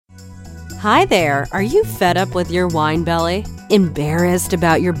Hi there, are you fed up with your wine belly? Embarrassed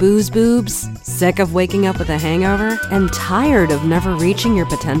about your booze boobs? Sick of waking up with a hangover? And tired of never reaching your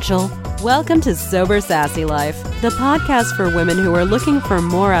potential? Welcome to Sober Sassy Life, the podcast for women who are looking for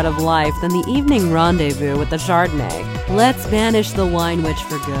more out of life than the evening rendezvous with the Chardonnay. Let's banish the wine witch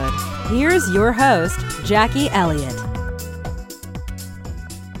for good. Here's your host, Jackie Elliott.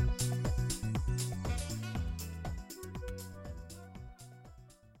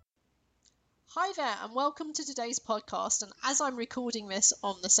 Hi there and welcome to today's podcast, and as I'm recording this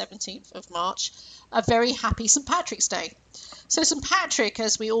on the 17th of March, a very happy St Patrick's Day. So St Patrick,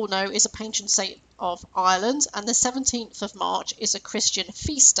 as we all know, is a patron saint of Ireland, and the 17th of March is a Christian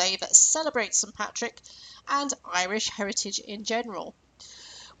feast day that celebrates St Patrick and Irish heritage in general.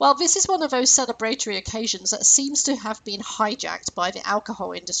 Well, this is one of those celebratory occasions that seems to have been hijacked by the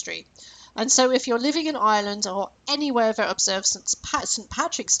alcohol industry. And so if you're living in Ireland or anywhere that observes St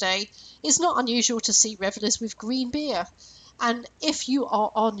Patrick's Day, it's not unusual to see revellers with green beer. And if you are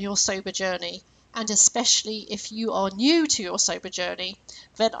on your sober journey, and especially if you are new to your sober journey,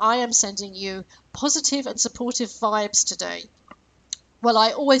 then I am sending you positive and supportive vibes today. Well,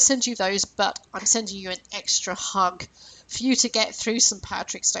 I always send you those, but I'm sending you an extra hug for you to get through St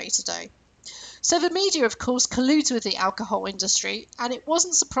Patrick's Day today. So the media, of course, colludes with the alcohol industry, and it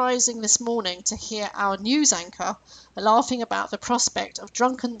wasn't surprising this morning to hear our news anchor laughing about the prospect of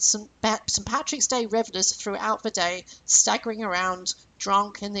drunken St Patrick's Day revellers throughout the day staggering around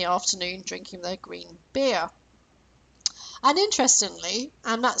drunk in the afternoon drinking their green beer. And interestingly,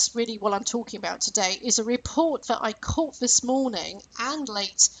 and that's really what I'm talking about today, is a report that I caught this morning and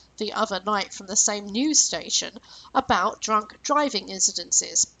late the other night from the same news station about drunk driving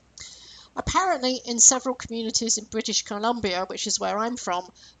incidences. Apparently, in several communities in British Columbia, which is where I'm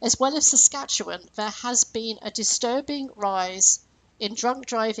from, as well as Saskatchewan, there has been a disturbing rise in drunk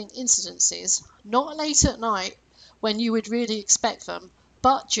driving incidences, not late at night when you would really expect them,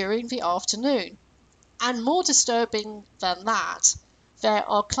 but during the afternoon. And more disturbing than that, there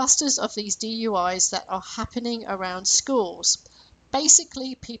are clusters of these DUIs that are happening around schools.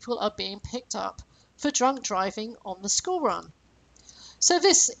 Basically, people are being picked up for drunk driving on the school run. So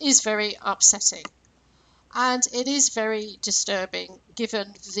this is very upsetting, and it is very disturbing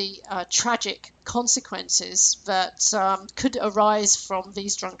given the tragic consequences that could arise from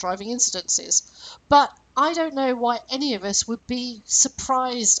these drunk driving incidences. But I don't know why any of us would be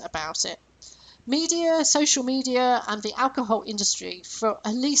surprised about it. Media, social media, and the alcohol industry for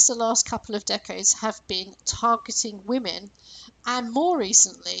at least the last couple of decades have been targeting women, and more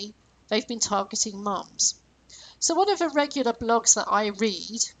recently, they've been targeting mums. So one of the regular blogs that I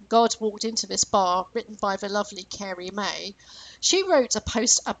read, God Walked Into This Bar, written by the lovely Carrie May, she wrote a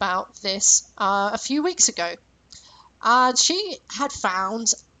post about this a few weeks ago. And she had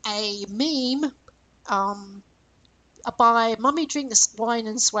found a meme by Mummy Drinks Wine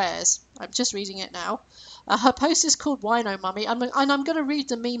and Swears. I'm just reading it now. Her post is called Wino Mummy, and I'm going to read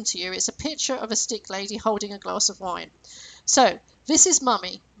the meme to you. It's a picture of a stick lady holding a glass of wine. So, this is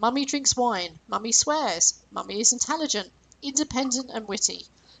Mummy. Mummy drinks wine. Mummy swears. Mummy is intelligent, independent and witty.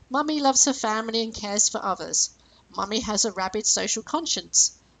 Mummy loves her family and cares for others. Mummy has a rabid social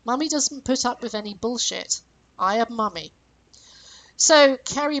conscience. Mummy doesn't put up with any bullshit. I am Mummy. So,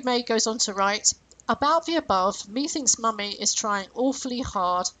 Carrie May goes on to write, about the above, methinks Mummy is trying awfully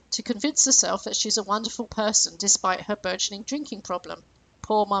hard to convince herself that she's a wonderful person despite her burgeoning drinking problem.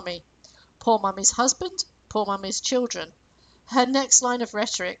 Poor Mummy. Poor Mummy's husband. Poor Mummy's children. Her next line of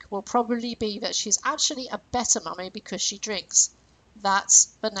rhetoric will probably be that she's actually a better mummy because she drinks. That's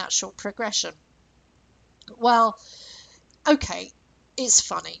the natural progression. Well, okay, it's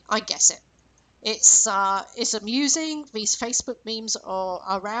funny. I guess it. It's amusing. These Facebook memes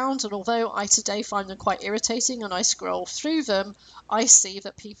are around, and although I today find them quite irritating and I scroll through them, I see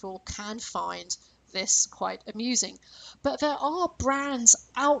that people can find this quite amusing. But there are brands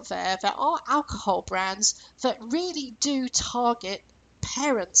out there, there are alcohol brands that really do target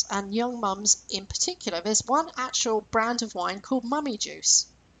parents and young mums in particular. There's one actual brand of wine called Mummy Juice.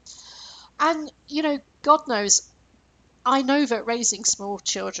 And, you know, God knows, I know that raising small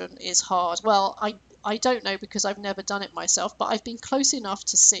children is hard. Well, I don't know because I've never done it myself, but I've been close enough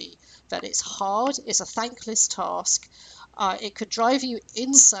to see that it's hard, it's a thankless task, it could drive you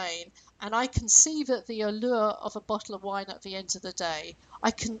insane. And I can see that the allure of a bottle of wine at the end of the day, I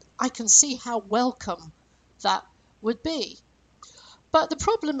can see how welcome that would be. But the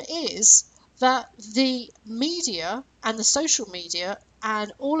problem is that the media and the social media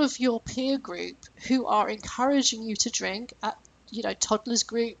and all of your peer group who are encouraging you to drink at, toddlers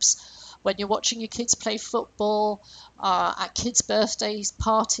groups, when you're watching your kids play football, at kids' birthdays,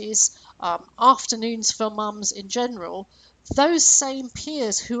 parties, afternoons for mums in general, those same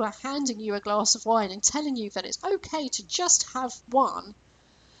peers who are handing you a glass of wine and telling you that it's okay to just have one,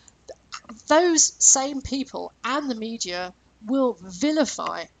 those same people and the media will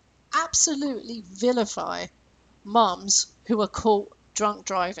vilify, absolutely vilify, mums who are caught drunk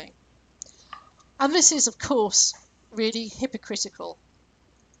driving. And this is, of course, really hypocritical.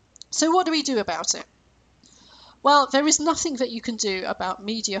 So what do we do about it? Well, there is nothing that you can do about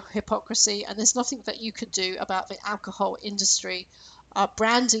media hypocrisy, and there's nothing that you could do about the alcohol industry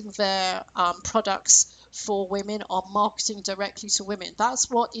branding their products for women or marketing directly to women. That's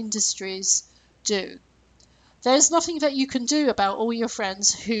what industries do. There's nothing that you can do about all your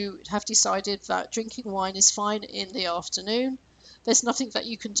friends who have decided that drinking wine is fine in the afternoon. There's nothing that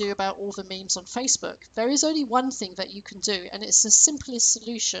you can do about all the memes on Facebook. There is only one thing that you can do, and it's the simplest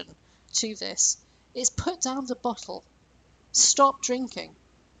solution to this. It's put down the bottle. Stop drinking.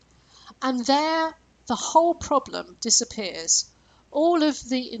 And there, the whole problem disappears. All of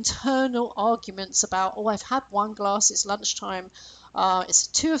the internal arguments about, oh, I've had one glass, it's lunchtime, it's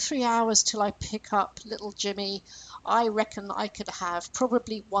 2 or 3 hours till I pick up little Jimmy, I reckon I could have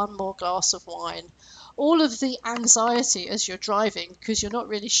probably one more glass of wine. All of the anxiety as you're driving, because you're not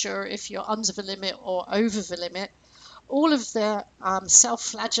really sure if you're under the limit or over the limit, all of the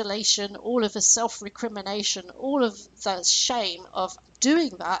self-flagellation, all of the self-recrimination, all of the shame of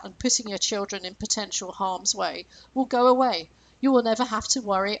doing that and putting your children in potential harm's way will go away. You will never have to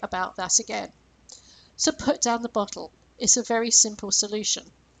worry about that again. So put down the bottle. It's a very simple solution.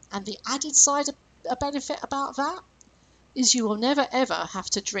 And the added side benefit about that is you will never ever have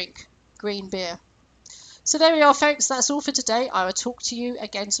to drink green beer. So there we are, folks. That's all for today. I will talk to you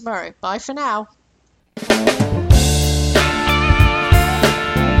again tomorrow. Bye for now.